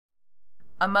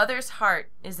A mother's heart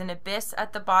is an abyss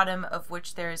at the bottom of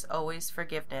which there is always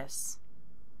forgiveness.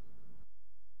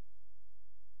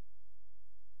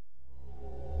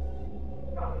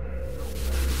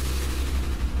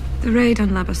 The raid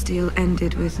on La Bastille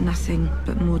ended with nothing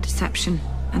but more deception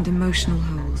and emotional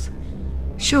holes.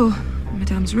 Sure,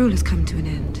 Madame's rule has come to an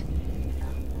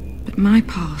end, but my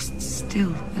past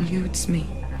still eludes me.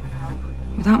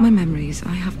 Without my memories,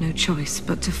 I have no choice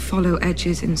but to follow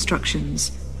Edge's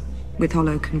instructions with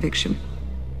hollow conviction.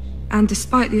 And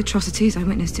despite the atrocities I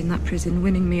witnessed in that prison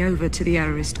winning me over to the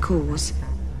Errorist cause,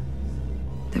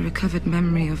 the recovered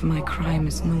memory of my crime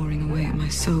is gnawing away at my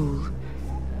soul.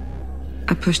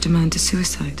 I pushed a man to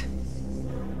suicide.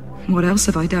 What else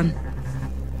have I done?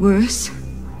 Worse?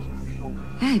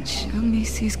 Edge only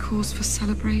sees cause for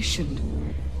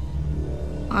celebration.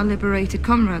 Our liberated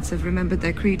comrades have remembered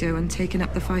their credo and taken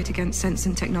up the fight against sense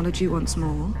and technology once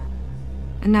more.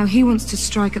 And now he wants to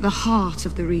strike at the heart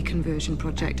of the reconversion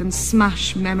project and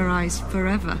smash Memorize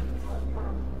forever.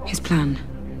 His plan: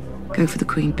 go for the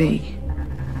Queen Bee.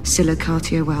 Scylla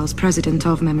Cartier-Wells, president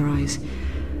of Memorize.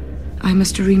 I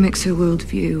must remix her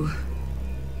worldview,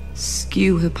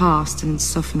 skew her past and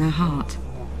soften her heart.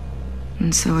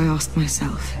 And so I asked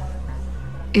myself,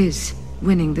 is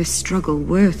winning this struggle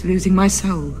worth losing my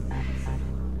soul?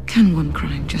 Can one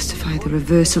crime justify the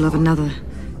reversal of another?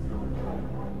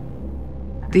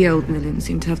 The old Nilin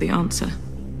seemed to have the answer.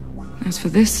 As for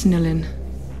this Nilin,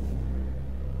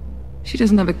 she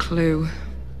doesn't have a clue.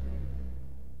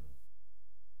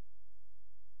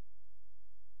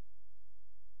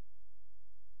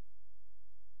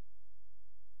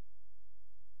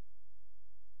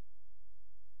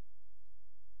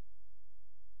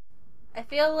 I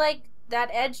feel like that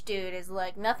Edge dude is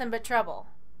like nothing but trouble.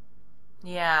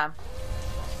 Yeah.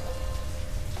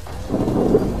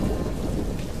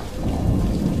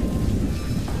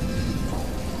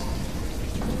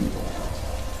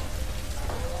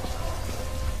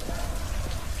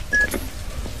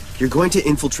 You're going to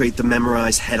infiltrate the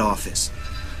Memorize head office.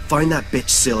 Find that bitch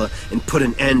Scylla and put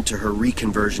an end to her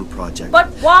reconversion project. But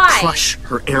why? Crush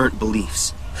her errant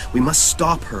beliefs. We must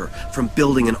stop her from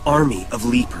building an army of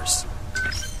leapers.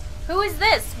 Who is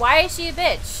this? Why is she a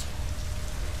bitch?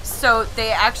 So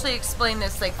they actually explain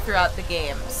this like throughout the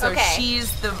game. So Okay.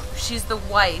 she's the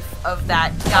wife of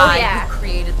that guy yeah. who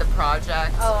created the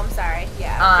project. Oh, I'm sorry.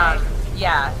 Yeah. Okay.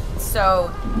 Yeah.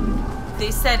 So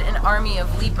they said an army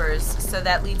of leapers, so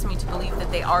that leads me to believe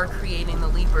that they are creating the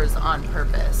leapers on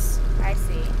purpose. I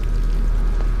see.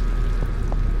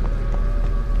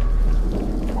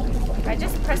 If I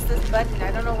just press this button,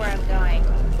 I don't know where I'm going.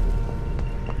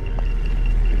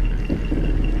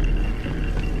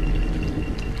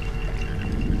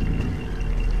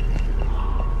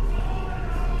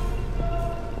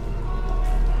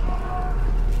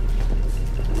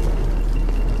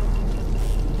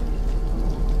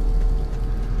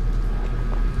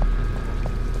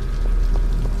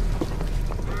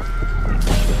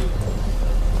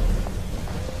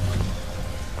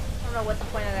 What the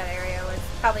point of that area was.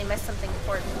 Probably missed something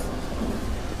important.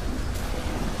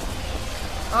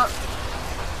 Oh.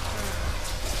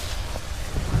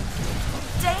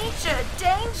 Danger!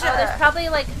 Danger! Oh, there's probably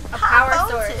like a power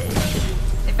source.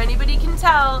 If anybody can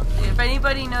tell, if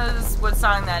anybody knows what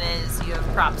song that is, you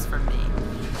have props from me.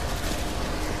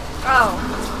 Oh.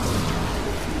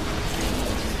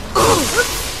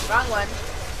 Oops, wrong one.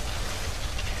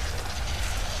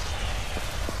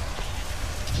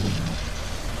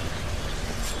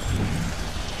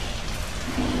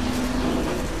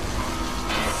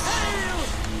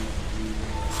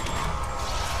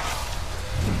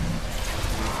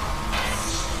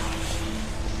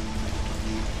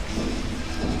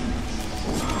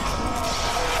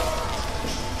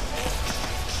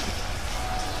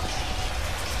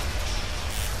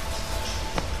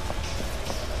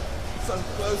 So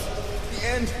close. The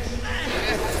end.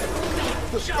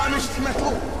 The vanished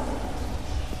metal.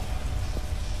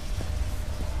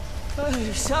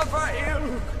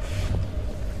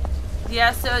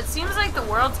 Yeah, so it seems like the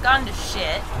world's gone to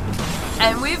shit,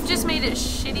 and we've just made it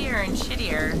shittier and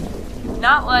shittier.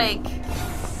 Not like...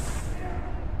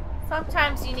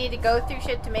 Sometimes you need to go through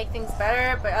shit to make things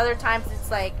better, but other times it's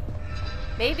like,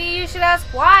 maybe you should ask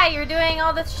why you're doing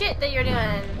all the shit that you're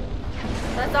doing.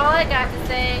 That's all I got to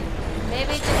say.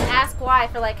 Maybe just ask why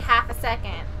for like half a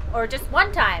second. Or just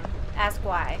one time, ask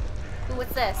why. Ooh,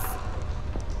 what's this?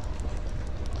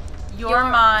 Your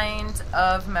mind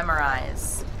of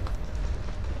Memorize.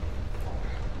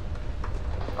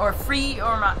 Or free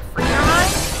your mind? Free your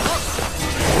mind?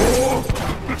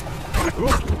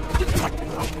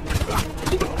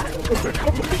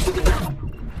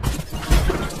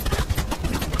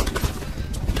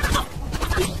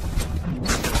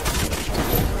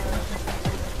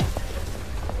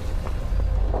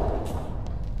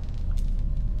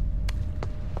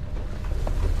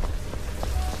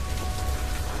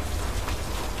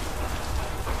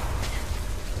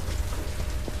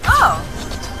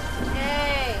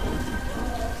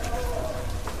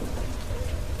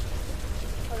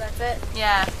 it?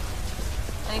 Yeah.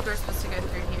 I think we're supposed to go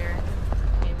through here.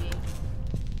 Maybe.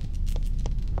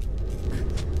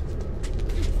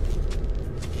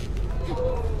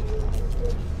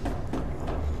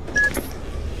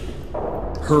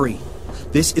 Hurry.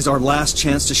 This is our last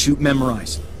chance to shoot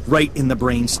Memorize. Right in the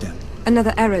brainstem.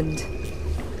 Another errand.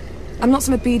 I'm not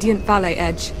some obedient valet,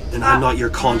 Edge. And I'm not your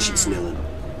conscience, Nilin.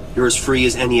 You're as free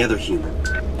as any other human.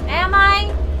 Am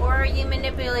I? Or are you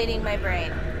manipulating my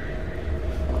brain?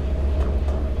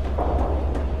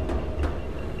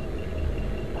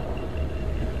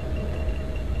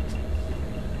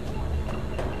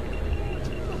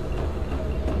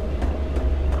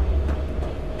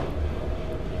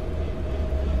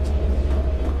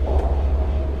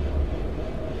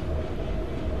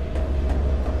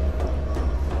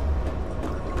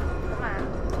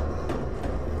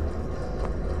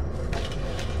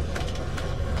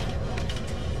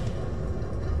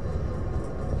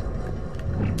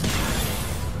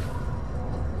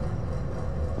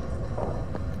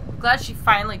 Glad she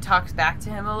finally talked back to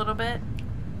him a little bit.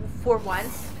 For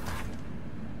once.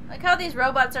 Like how these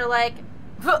robots are like,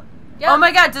 Yep. Yep. Oh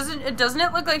my god, doesn't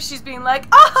it look like she's being like,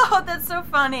 oh, that's so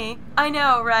funny. I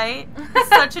know, right?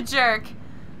 Such a jerk.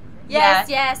 yes,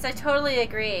 Yeah. yes, I totally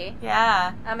agree.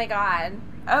 Yeah. Oh my god.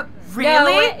 Oh, No,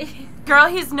 really? wait. Girl,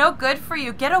 he's no good for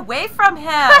you. Get away from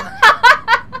him.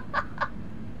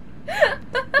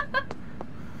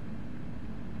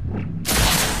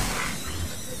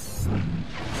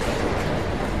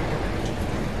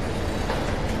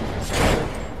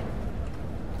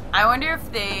 I wonder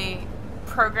if they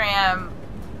program,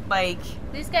 like...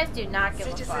 These guys do not give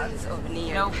a fuck. Citizens of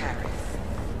Neo Nope. Paris,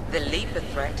 the Leaper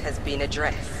threat has been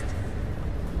addressed.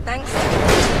 Thanks to the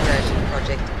conversion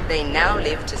project, they now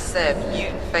live to serve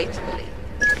you faithfully.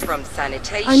 From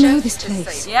sanitation I know this to place.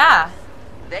 safety. Yeah.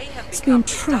 They have It's become being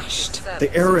productive trashed. servants The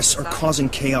Errorists of are society. causing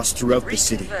chaos throughout the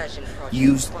city. Reconversion project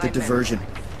Use by the diversion.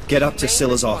 memory. Get up to Main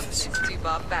Scylla's office. responses to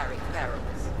barbaric perils.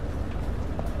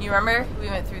 You remember? We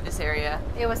went through this area.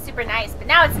 It was super nice, but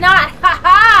now it's not. Ha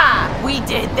ha! We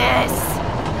did this!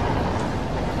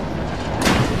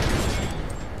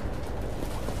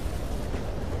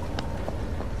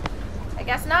 I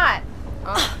guess not.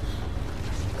 Oh.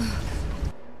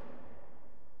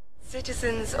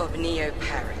 Citizens of Neo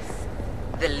Paris,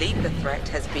 the Leaper threat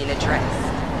has been addressed.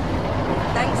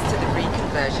 Thanks to the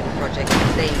reconversion project,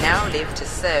 they now live to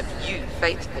serve you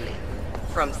faithfully.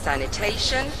 From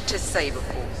sanitation to saber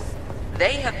force,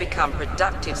 they have become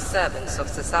productive servants of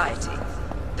society.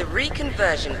 The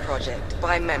reconversion project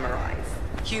by Memorize,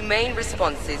 humane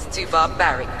responses to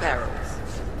barbaric perils.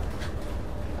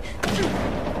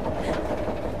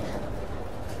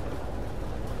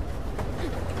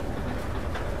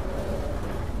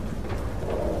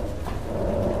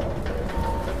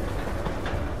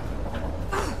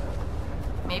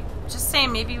 Maybe, just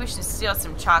saying, maybe we should steal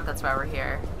some chocolates while we're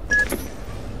here.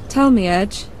 Tell me,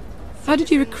 Edge, how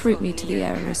did you recruit me to the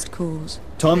Errorist cause?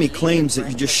 Tommy claims that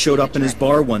you just showed up in his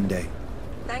bar one day.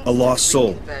 Thanks A lost to the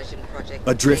soul. reconversion project,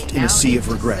 Adrift they in a now sea live of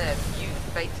to regret. serve you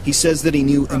faithfully. He says that he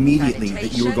knew From immediately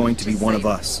that you were going to be sanitation one of to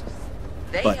us. safe.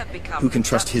 They But have become who can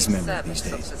trust his productive memory these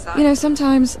servants of days? society. You know,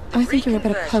 sometimes I The think you're a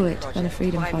better reconversion poet than a project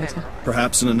freedom by fighter. Memorize.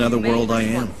 Perhaps in another Humane world I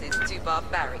am. responses to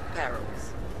barbaric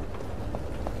perils.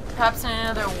 Perhaps in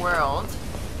another world.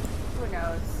 Who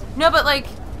knows? No, but like,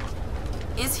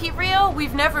 is he real?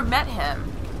 We've never met him.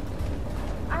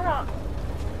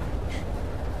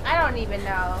 I don't even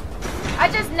know. I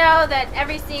just know that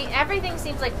everything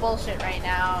seems like bullshit right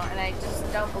now, and I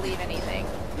just don't believe anything.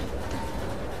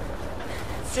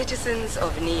 Citizens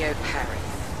of Neo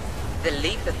Paris, the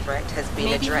Leaper threat has been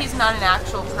Maybe addressed. he's not an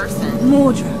actual person.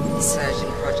 More drones.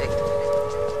 Conversion project.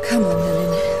 Come on,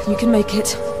 Nilin. You can make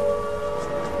it.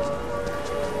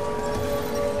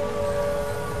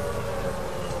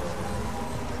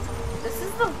 This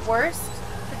is the worst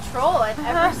patrol I've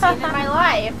ever seen in my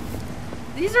life.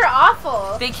 These are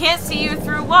awful. They can't see you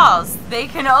through walls. They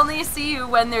can only see you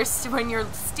when you're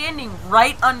standing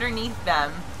right underneath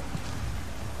them.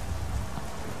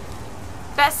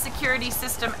 Best security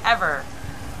system ever.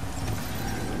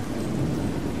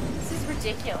 This is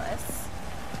ridiculous.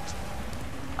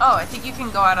 Oh, I think you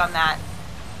can go out on that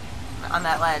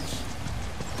ledge.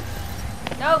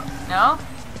 Nope, No?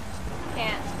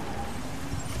 can't.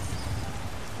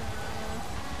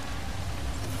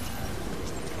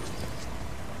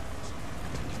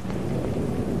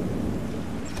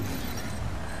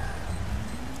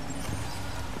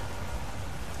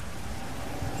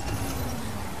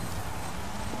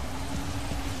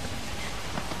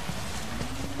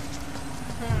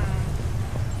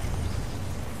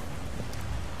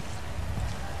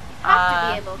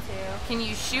 Have to be able able to. Can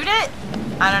you shoot it?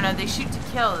 I don't know. They shoot to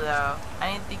kill though.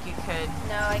 I didn't think you could.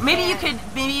 No, I can't.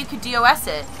 Maybe you could DOS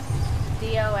it.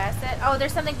 DOS it? Oh,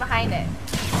 there's something behind it.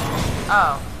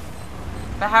 Oh.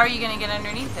 But how are you gonna get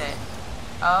underneath it?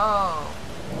 Oh.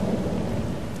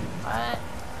 What?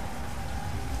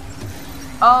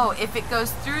 Oh, if it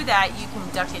goes through that, you can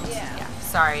duck into. Yeah.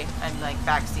 Sorry, I'm like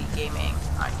backseat gaming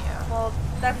on you. Well,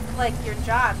 that's like your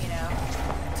job, you know.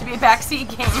 To be a backseat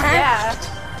gamer? Yeah.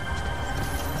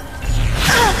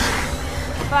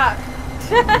 Fuck.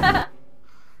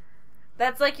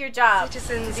 That's like your job.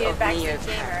 Citizens to be a of backseat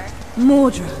gamer.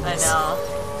 More drugs. I know.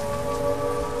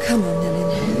 Come on,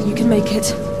 Nilin. You can make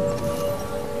it.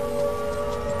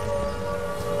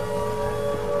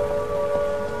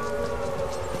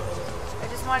 I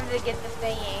just wanted to get the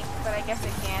thingy, but I guess I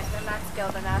can't. I'm not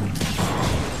skilled enough.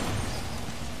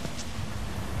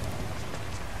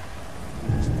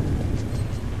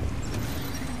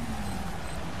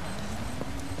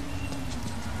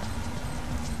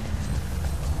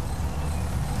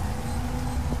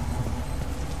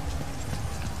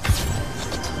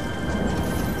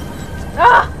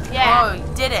 Oh, yeah. Oh,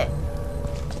 you did it.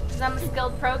 Because I'm a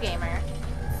skilled pro gamer.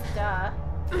 Duh.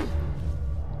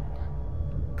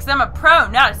 Because I'm a pro,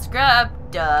 not a scrub.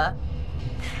 Duh.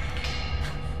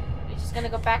 You just gonna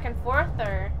go back and forth,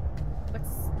 or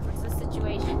what's the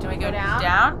situation? Do I go down?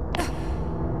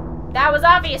 down? That was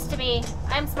obvious to me.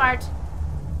 I'm smart.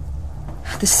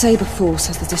 The Saber Force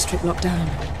has the district locked down.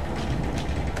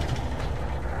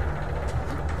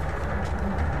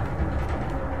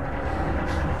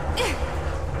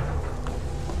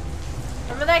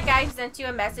 Remember that guy who sent you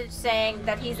a message saying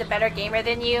that he's a better gamer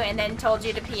than you and then told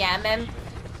you to PM him?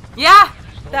 Yeah.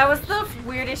 That was the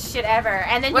weirdest shit ever.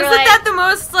 And then Wasn't you're like, that the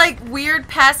most like weird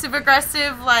passive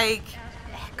aggressive like?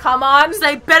 come on. Because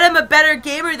I bet I'm a better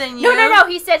gamer than you. No.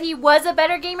 He said he was a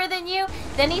better gamer than you.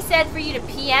 Then he said for you to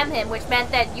PM him, which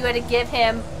meant that you had to give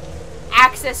him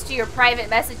access to your private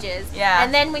messages. Yeah.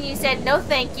 And then when you said no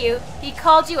thank you, he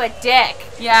called you a dick.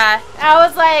 Yeah. I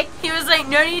was like... He was like,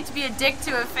 no need to be a dick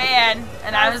to a fan.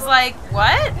 And I was like,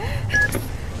 what?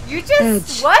 You just...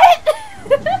 Edge. What?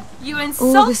 You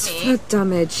insult All this me. flood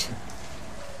damage.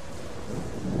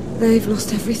 They've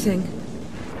lost everything.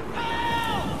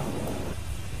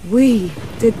 We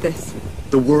did this.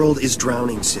 The world is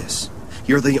drowning, sis.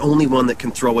 You're the only one that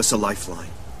can throw us a lifeline.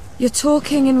 You're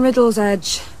talking in riddles,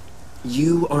 Edge.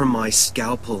 You are my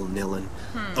scalpel, Nilin.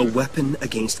 A weapon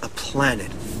against a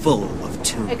planet full of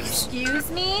tombs. Excuse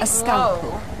me? A scalpel.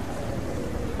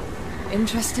 Whoa.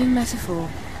 Interesting metaphor.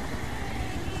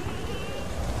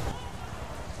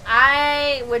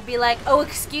 I would be like, oh,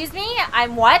 excuse me?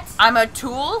 I'm what? I'm a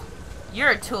tool?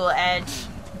 You're a tool, Edge.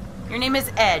 Your name is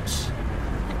Edge.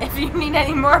 If you need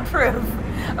any more proof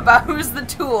about who's the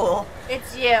tool,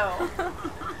 It's you.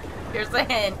 you're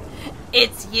saying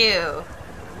it's you.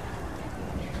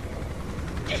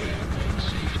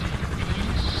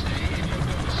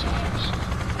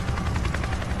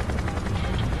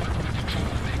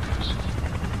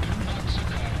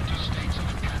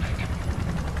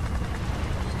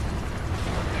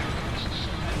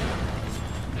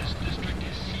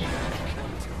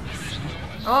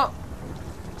 Oh.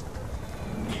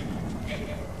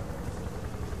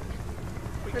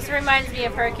 This reminds me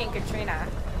of Hurricane Katrina.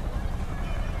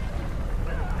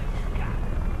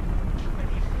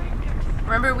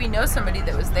 Remember, we know somebody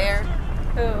that was there.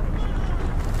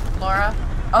 Who? Laura?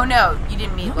 Oh no, you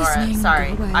didn't meet Not Laura. listening,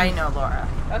 Sorry. go away. I know Laura.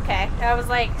 Okay. I was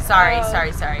like... Sorry. It's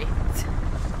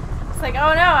like,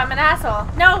 oh no, I'm an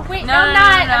asshole. No, wait, no, I'm No,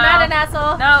 not. no. I'm not an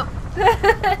asshole. Nope.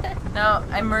 No,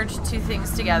 I merged two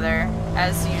things together,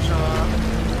 as usual.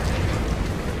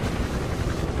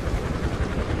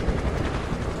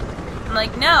 I'm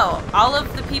like, no, all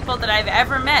of the people that I've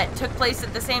ever met took place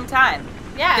at the same time.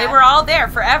 Yeah. They were all there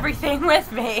for everything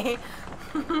with me.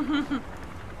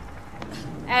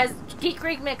 As Geek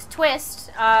Remix Twist,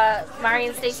 Mari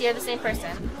and Stacy are the same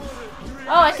person.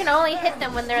 Oh, I can only hit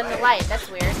them when they're in the light. That's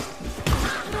weird.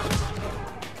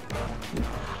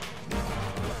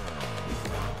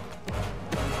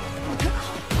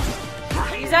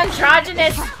 These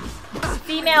androgynous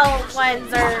female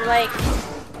ones are like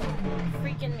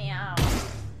freaking me out.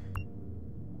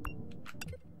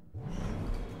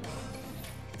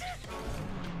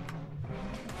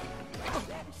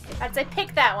 I'd say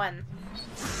pick that one.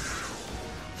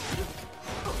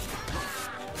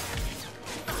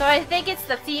 So I think it's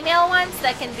the female ones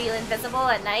that can be invisible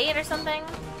at night or something.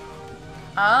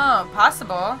 Oh,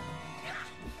 possible.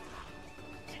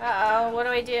 Uh-oh, what do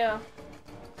I do?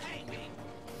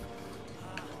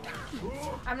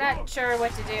 I'm not sure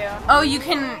what to do. Oh, you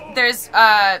can... There's,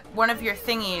 one of your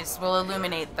thingies will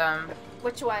illuminate them.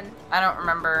 Which one? I don't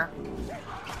remember.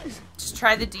 Just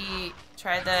try the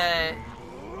Try the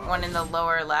one in the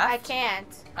lower left. I can't.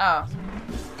 Oh.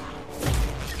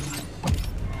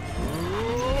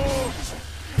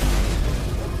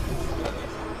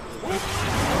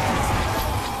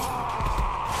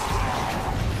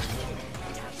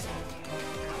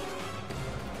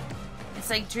 It's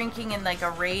like drinking in like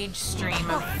a rage stream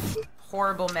of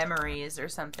horrible memories or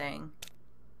something.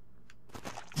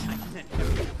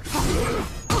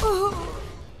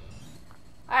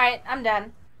 Alright, I'm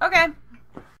done. Okay.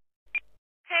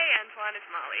 Hey, Antoine, it's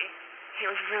Molly. It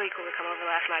was really cool to come over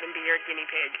last night and be your guinea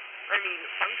pig. I mean,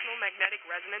 functional magnetic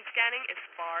resonance scanning is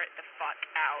far the fuck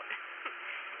out.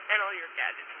 And all your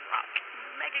gadgets rock.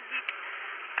 Mega Geek,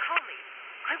 call me.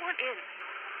 I want in.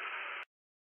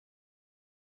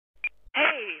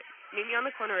 Hey, meet me on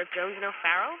the corner of Jones and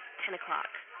O'Farrell, 10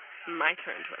 o'clock. My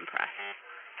turn to impress.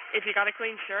 If you got a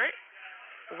clean shirt,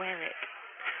 wear it.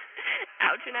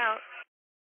 Ouch and out.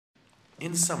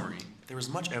 In summary, there is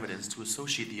much evidence to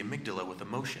associate the amygdala with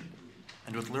emotion,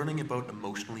 and with learning about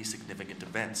emotionally significant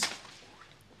events.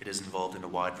 It is involved in a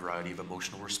wide variety of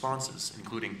emotional responses,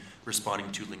 including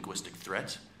responding to linguistic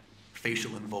threat,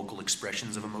 facial and vocal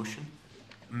expressions of emotion,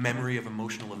 memory of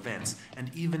emotional events,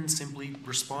 and even simply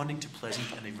responding to pleasant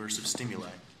and aversive stimuli,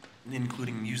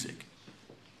 including music.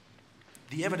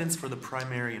 The evidence for the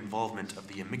primary involvement of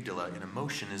the amygdala in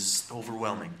emotion is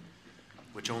overwhelming,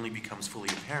 which only becomes fully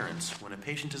apparent when a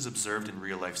patient is observed in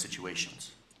real-life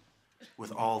situations,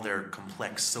 with all their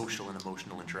complex social and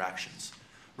emotional interactions,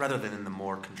 rather than in the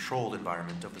more controlled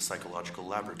environment of the psychological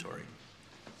laboratory.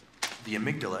 The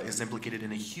amygdala is implicated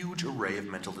in a huge array of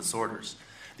mental disorders.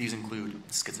 These include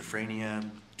schizophrenia,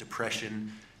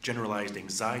 depression, generalized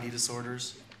anxiety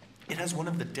disorders. It has one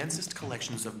of the densest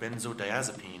collections of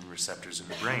benzodiazepine receptors in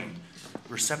the brain,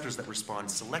 receptors that respond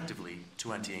selectively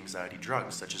to anti-anxiety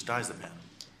drugs such as diazepam,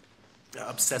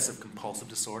 obsessive-compulsive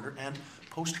disorder, and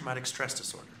post-traumatic stress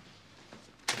disorder.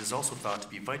 It is also thought to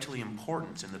be vitally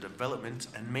important in the development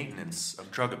and maintenance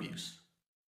of drug abuse.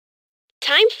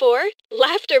 Time for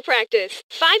laughter practice.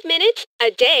 5 minutes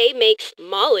a day makes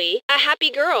Molly a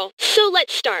happy girl. So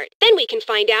let's start. Then we can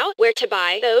find out where to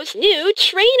buy those new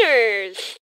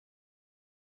trainers.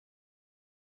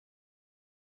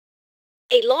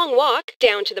 A long walk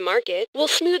down to the market will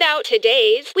smooth out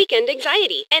today's weekend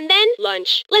anxiety. And then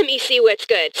lunch. Let me see what's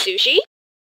good. Sushi?